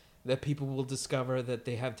afraid that people will discover that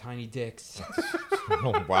they have tiny dicks.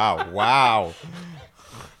 Oh, wow.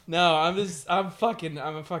 No, I'm fucking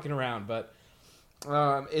around, but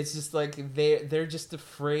it's just like they're just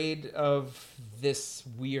afraid of this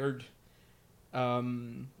weird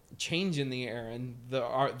change in the air, and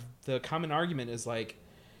the common argument is like,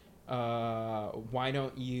 why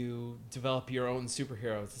don't you develop your own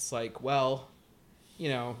superheroes? It's like, well,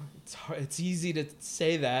 it's easy to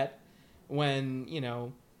say that when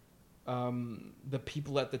the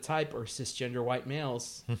people at the type are cisgender white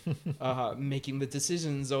males making the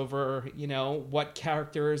decisions over, what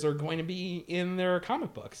characters are going to be in their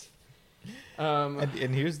comic books.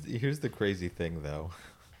 And here's the crazy thing, though.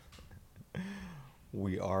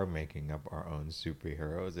 We are making up our own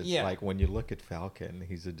superheroes. It's like when you look at Falcon,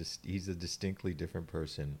 he's a distinctly different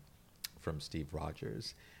person from Steve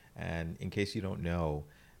Rogers. And in case you don't know,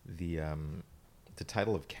 the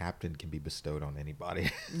title of captain can be bestowed on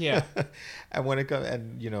anybody. Yeah. And when it comes,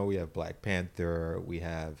 and we have Black Panther, we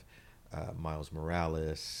have Miles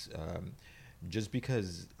Morales. Just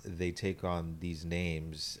because they take on these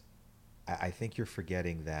names, I think you're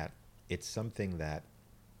forgetting that it's something that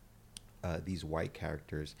these white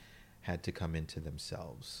characters had to come into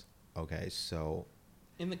themselves. Okay, so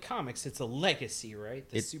in the comics, it's a legacy, right?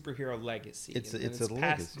 The superhero legacy. It's a passed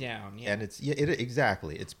legacy down, yeah. And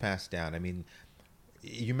exactly, it's passed down. I mean,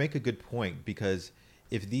 you make a good point, because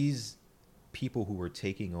if these people who were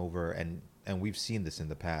taking over, and we've seen this in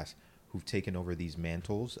the past, who've taken over these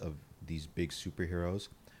mantles of these big superheroes,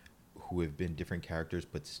 who have been different characters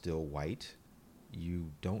but still white,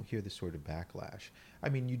 you don't hear this sort of backlash. I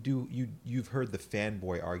mean, you've heard the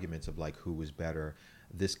fanboy arguments of like who was better,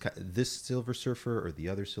 this Silver Surfer or the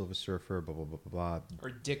other Silver Surfer, blah blah blah blah blah. Or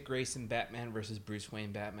Dick Grayson Batman versus Bruce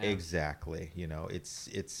Wayne Batman. Exactly.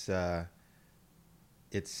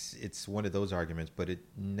 It's one of those arguments, but it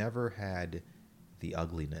never had the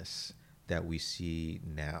ugliness that we see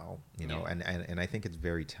now. And I think it's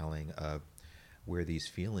very telling of where these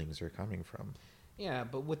feelings are coming from. Yeah,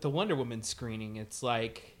 but with the Wonder Woman screening, it's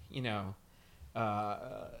like,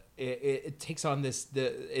 it takes on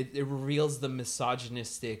it reveals the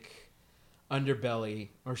misogynistic underbelly,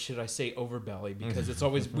 or should I say overbelly, because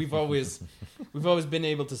we've always been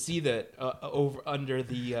able to see that under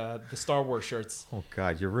the Star Wars shirts. Oh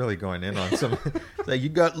God, you're really going in on some. Like, you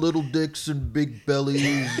got little dicks and big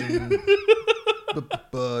bellies, and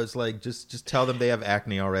it's like just tell them they have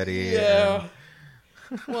acne already. Yeah.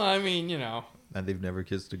 Well, I mean, and they've never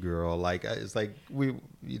kissed a girl. Like, it's like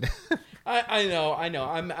I know. I know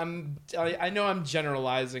I'm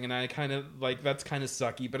generalizing, and I kind of like that's kind of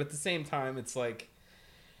sucky. But at the same time, it's like,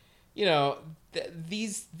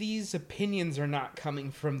 these opinions are not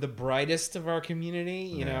coming from the brightest of our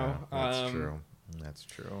community. That's true. That's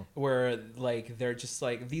true. Where like they're just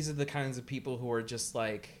like, these are the kinds of people who are just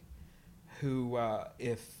like, who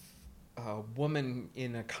if a woman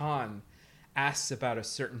in a con asks about a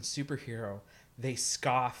certain superhero, they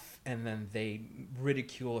scoff and then they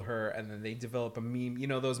ridicule her, and then they develop a meme.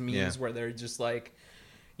 Those memes where they're just like,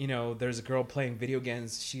 there's a girl playing video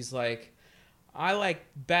games. She's like, I like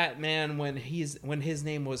Batman when his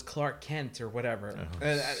name was Clark Kent or whatever. Oh.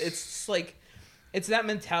 And it's just like, it's that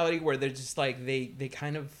mentality where they're just like, they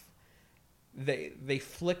kind of, they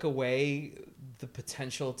flick away the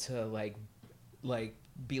potential to like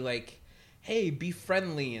be like, hey, be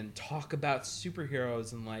friendly and talk about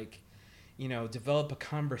superheroes and like, develop a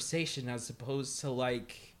conversation, as opposed to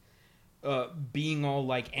like being all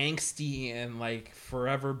like angsty and like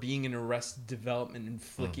forever being in Arrested Development and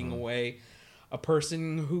flicking away a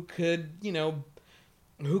person who could,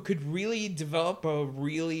 who could really develop a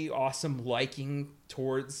really awesome liking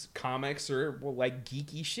towards comics or like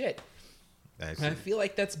geeky shit. And I feel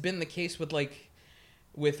like that's been the case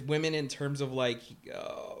with women in terms of like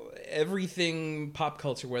everything pop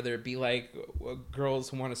culture, whether it be like girls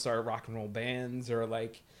who want to start rock and roll bands, or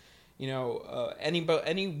like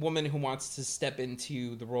any woman who wants to step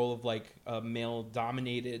into the role of like a male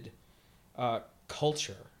dominated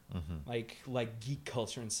culture, like geek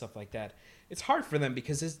culture and stuff like that. It's hard for them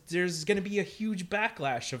because there's going to be a huge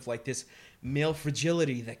backlash of like this male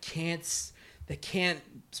fragility that can't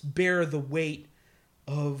bear the weight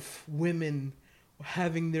of women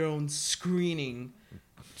having their own screening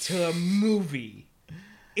to a movie.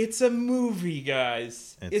 It's a movie,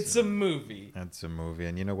 guys. It's a movie. It's a movie.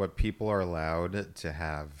 And you know what? People are allowed to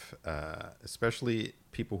have, especially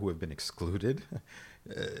people who have been excluded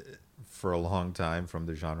for a long time from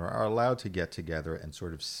the genre, are allowed to get together and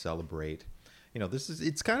sort of celebrate. You know,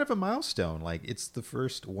 it's kind of a milestone. Like, it's the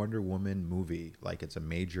first Wonder Woman movie. Like, it's a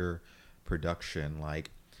major production.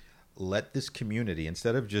 Like, let this community,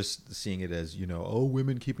 instead of just seeing it as, you know, oh,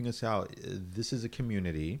 women keeping us out, this is a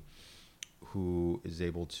community who is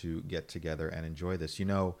able to get together and enjoy this. You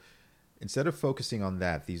know, instead of focusing on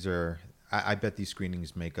that, I bet these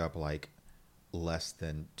screenings make up like less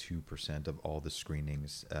than 2% of all the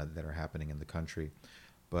screenings that are happening in the country.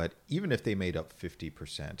 But even if they made up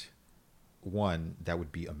 50%, one, that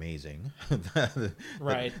would be amazing.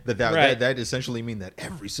 Right. That essentially mean that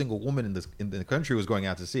every single woman in the country was going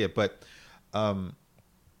out to see it. But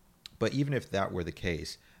even if that were the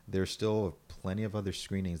case, there's still plenty of other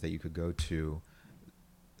screenings that you could go to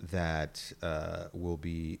that will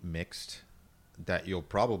be mixed. That you'll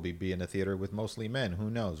probably be in a theater with mostly men. Who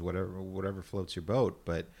knows? Whatever floats your boat.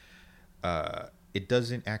 But it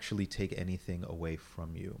doesn't actually take anything away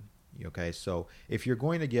from you. Okay, so if you're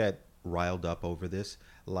going to get riled up over this,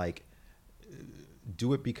 like,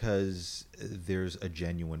 do it because there's a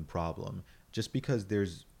genuine problem. Just because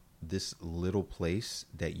there's this little place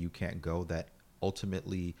that you can't go that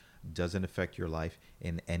ultimately doesn't affect your life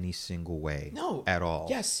in any single way. No. At all.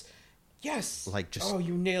 Yes. Like, just, oh,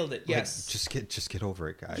 you nailed it. Yes. Like, just get over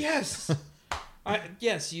it, guys. Yes.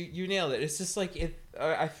 Yes, you nailed it. It's just like,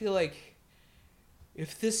 I feel like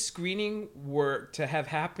if this screening were to have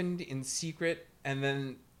happened in secret and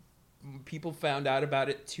then people found out about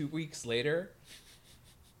it 2 weeks later,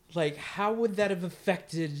 like, how would that have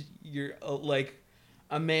affected your like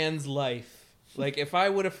a man's life? Like, if I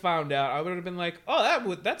would have found out, I would have been like,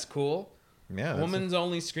 oh, that's cool. Yeah, woman's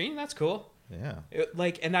only screen, that's cool. Yeah.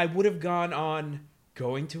 And I would have gone on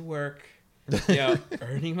going to work, you know,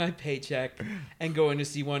 earning my paycheck and going to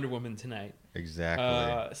see Wonder Woman tonight.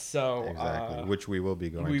 Exactly. Exactly. Which we will be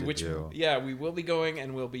going to do. Yeah, we will be going,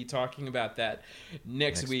 and we'll be talking about that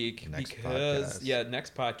next week. Next because podcast.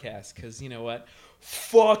 Next podcast. Because you know what?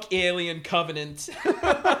 Fuck Alien Covenant.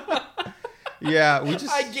 Yeah,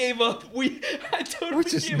 I gave up. I totally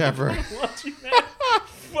just gave never up on watching that.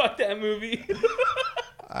 Fuck that movie.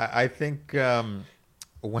 I think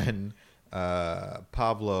when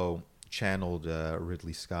Pablo channeled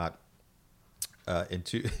Ridley Scott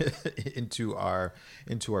into our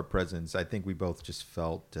presence, I think we both just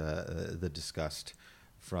felt the disgust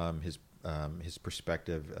from his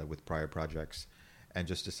perspective with prior projects, and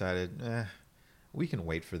just decided we can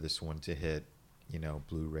wait for this one to hit, you know,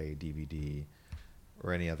 Blu-ray, DVD,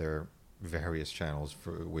 or any other various channels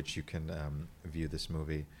for which you can view this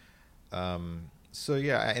movie. So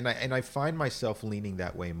yeah, and I find myself leaning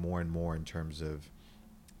that way more and more in terms of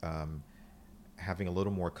having a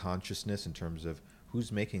little more consciousness in terms of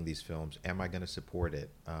who's making these films. Am I going to support it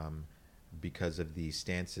because of the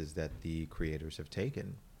stances that the creators have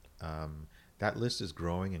taken? That list is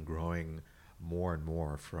growing and growing more and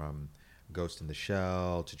more, from Ghost in the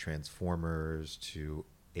Shell to Transformers to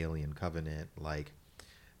Alien Covenant. Like,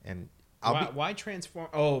 and why Transform?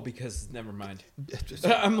 Oh, because never mind.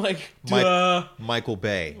 I'm like, duh. Michael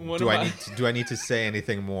Bay. Do I need to say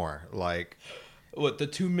anything more? Like, what, the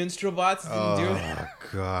two minstrel bots didn't do it? Oh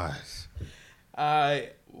God. I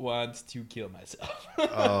want to kill myself.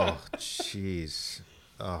 Oh jeez.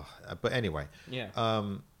 Oh, but anyway. Yeah.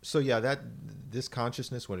 So yeah, this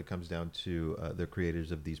consciousness, when it comes down to the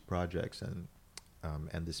creators of these projects and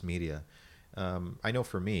this media, I know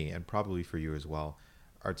for me, and probably for you as well,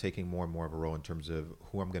 are taking more and more of a role in terms of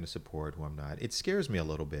who I'm going to support, who I'm not. It scares me a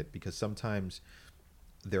little bit because sometimes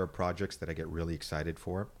there are projects that I get really excited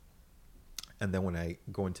for, and then when I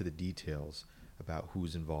go into the details about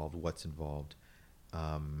who's involved, what's involved,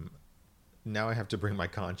 now I have to bring my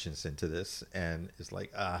conscience into this, and it's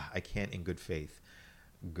like, I can't in good faith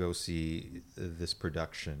go see this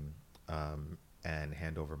production and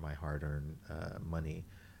hand over my hard-earned money,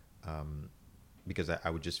 because I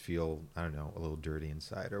would just feel, I don't know, a little dirty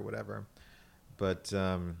inside or whatever. But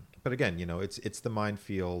again, you know, it's the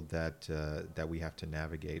minefield that we have to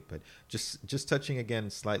navigate. But just touching again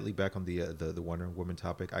slightly back on the Wonder Woman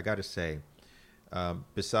topic, I got to say,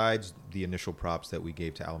 besides the initial props that we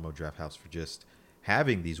gave to Alamo Drafthouse for just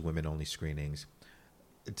having these women-only screenings,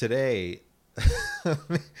 today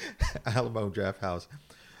Alamo Drafthouse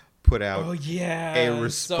put out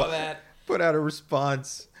put out a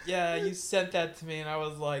response. Yeah, you sent that to me, and I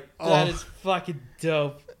was like, that is fucking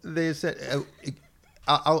dope. They said,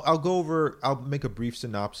 I'll go over. I'll make a brief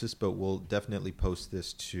synopsis, but we'll definitely post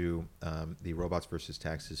this to the Robots versus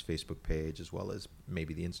Taxes Facebook page, as well as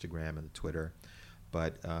maybe the Instagram and the Twitter.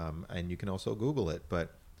 But and you can also Google it.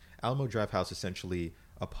 But Alamo Drafthouse essentially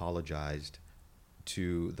apologized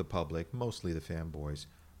to the public, mostly the fanboys,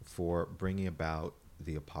 for bringing about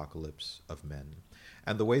the apocalypse of men.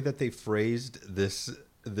 And the way that they phrased this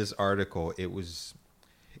article,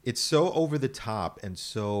 it's so over the top and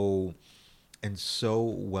so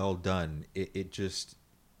well done. It just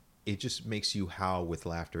makes you howl with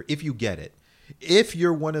laughter if you get it. If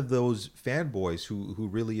you're one of those fanboys who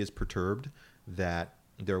really is perturbed that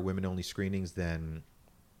there are women only screenings, then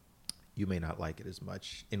you may not like it as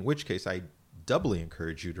much. In which case, I doubly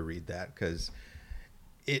encourage you to read that, because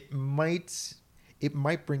it might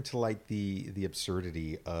bring to light the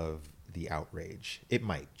absurdity of the outrage. It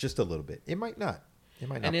might, just a little bit. It might not.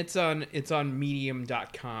 And it's on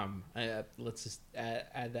medium.com. Let's just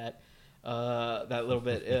add that little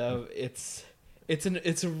bit. It's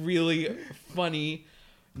a really funny,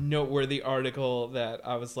 noteworthy article that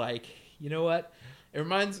I was like, you know what? It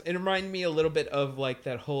reminded me a little bit of like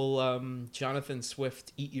that whole Jonathan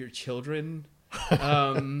Swift "Eat Your Children"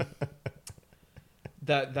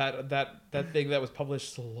 that thing that was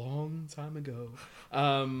published a long time ago.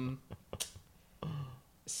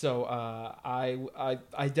 So I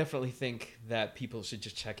definitely think that people should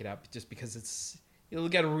just check it out, just because you'll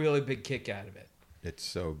get a really big kick out of it. It's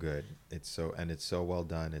so good. It's so well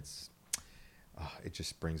done. It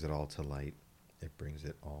just brings it all to light. It brings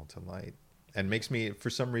it all to light, and for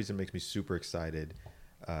some reason makes me super excited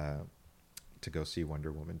to go see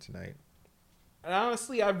Wonder Woman tonight. And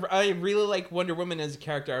honestly, I really like Wonder Woman as a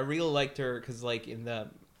character. I really liked her because, like, in the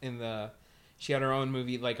she had her own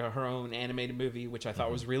movie, like her own animated movie, which I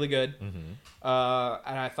thought was really good. Mm-hmm.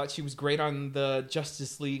 And I thought she was great on the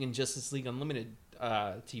Justice League and Justice League Unlimited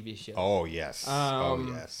TV show. Oh yes,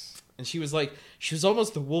 yes. And she was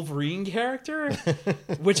almost the Wolverine character,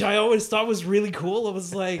 which I always thought was really cool. I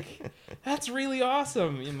was like, that's really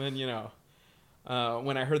awesome. And then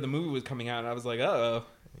when I heard the movie was coming out, I was like, uh-oh.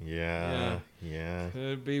 Yeah.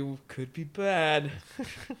 Could be bad.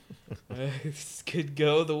 This could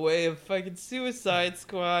go the way of fucking Suicide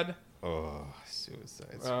Squad. Oh,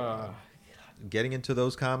 Suicide Squad. Getting into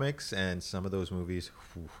those comics and some of those movies,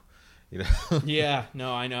 Yeah,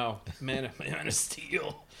 no, I know. Man of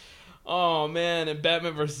Steel. Oh man, and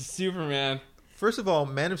Batman versus Superman. First of all,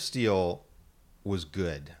 Man of Steel was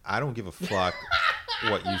good. I don't give a fuck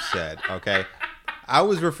what you said. Okay. I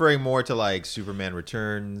was referring more to like Superman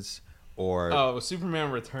Returns or Superman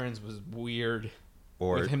Returns was weird,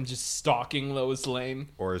 or with him just stalking Lois Lane,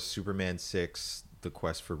 or Superman 6: The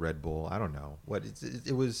Quest for Red Bull. I don't know what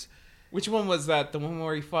it was. Which one was that? The one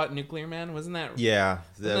where he fought Nuclear Man, wasn't that? Yeah,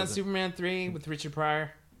 wasn't that Superman 3 with Richard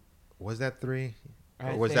Pryor? Was that 3?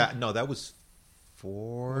 Or was that no? That was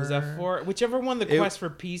 4. Was that 4? Whichever one the Quest for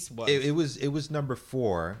Peace was. It was number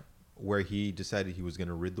 4. Where he decided he was going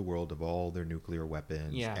to rid the world of all their nuclear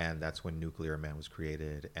weapons, and that's when Nuclear Man was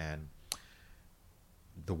created. And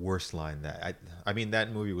the worst line I mean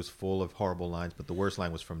that movie was full of horrible lines, but the worst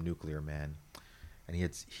line was from Nuclear Man, and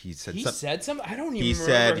he said something. I don't even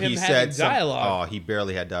remember him having dialogue. He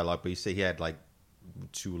barely had dialogue, but he had like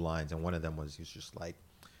 2 lines, and one of them was he was just like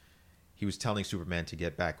he was telling Superman to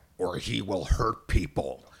get back, or he will hurt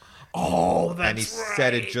people. Oh, that's and he right.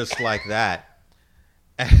 said it just like that.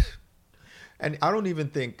 And I don't even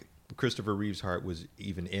think Christopher Reeve's heart was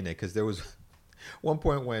even in it, because there was one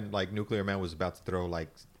point when like Nuclear Man was about to throw like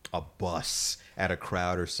a bus at a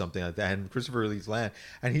crowd or something like that, and Christopher Reeve's land,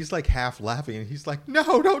 and he's like half laughing, and he's like,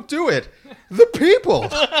 "No, don't do it, the people."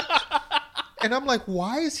 And I'm like,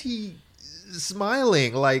 why is he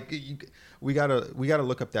smiling? Like, we gotta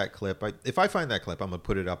look up that clip. If I find that clip, I'm gonna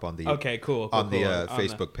put it up on the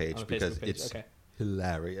Facebook page, because it's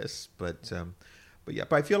hilarious. But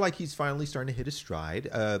I feel like he's finally starting to hit his stride.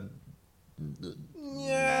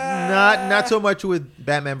 Not so much with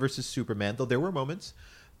Batman versus Superman, though there were moments.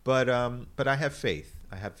 But I have faith.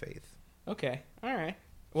 Okay, all right.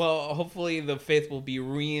 Well, hopefully the faith will be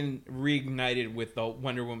reignited with the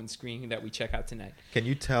Wonder Woman screening that we check out tonight. Can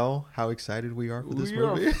you tell how excited we are for this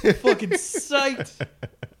movie? We are fucking psyched.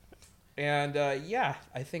 And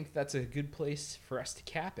I think that's a good place for us to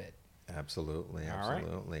cap it. Absolutely. Right.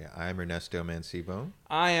 I'm Ernesto Mancibo.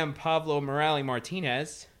 I am Pablo Morales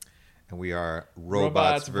Martinez. And we are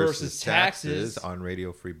Robots versus Taxes on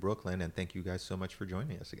Radio Free Brooklyn. And thank you guys so much for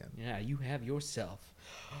joining us again. Yeah, you have yourself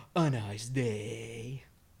a nice day.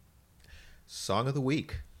 Song of the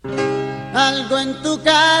week. Algo en tu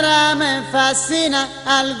cara me fascina,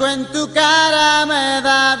 algo en tu cara me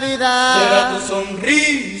da vida. Será tu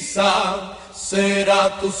sonrisa,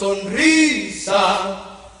 será tu sonrisa.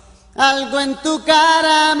 Algo en tu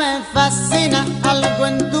cara me fascina, algo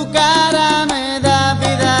en tu cara me da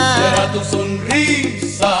vida. Será tu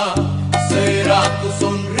sonrisa, será tu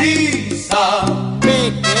sonrisa.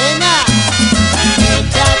 Pequeña,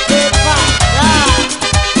 échate pa' acá.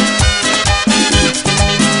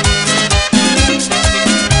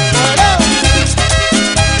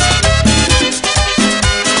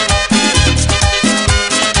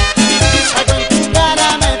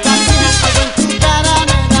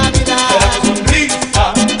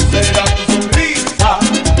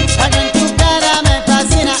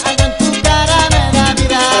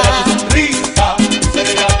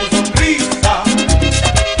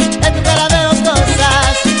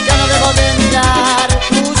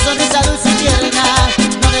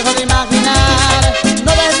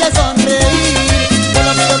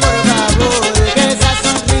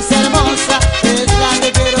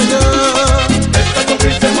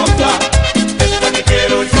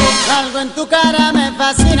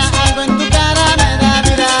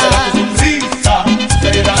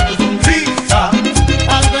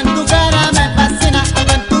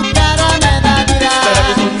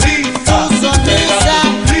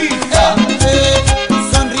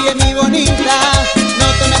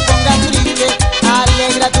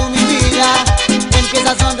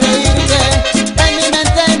 Sonríe